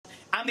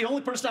I'm the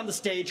only person on the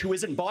stage who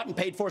isn't bought and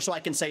paid for, so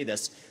I can say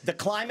this. The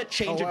climate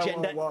change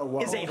agenda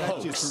is a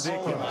hoax.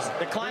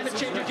 The climate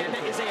change agenda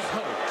is a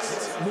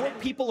hoax. More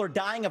people are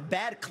dying of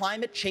bad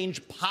climate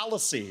change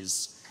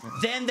policies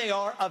than they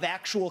are of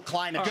actual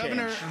climate change.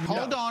 Governor,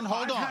 hold on.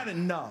 I've had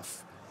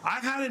enough.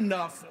 I've had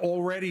enough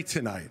already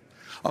tonight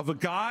of a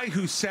guy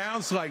who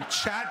sounds like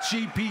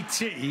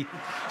ChatGPT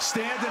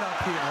standing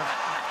up here.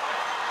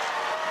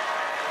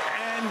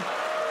 And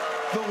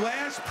the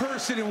last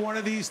person in one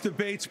of these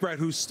debates, Brett,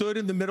 who stood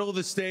in the middle of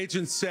the stage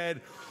and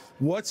said,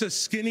 "What's a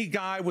skinny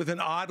guy with an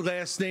odd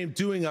last name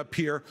doing up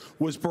here?"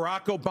 was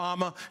Barack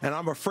Obama, and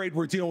I'm afraid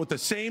we're dealing with the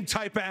same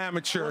type of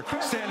amateur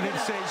standing on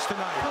stage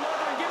tonight.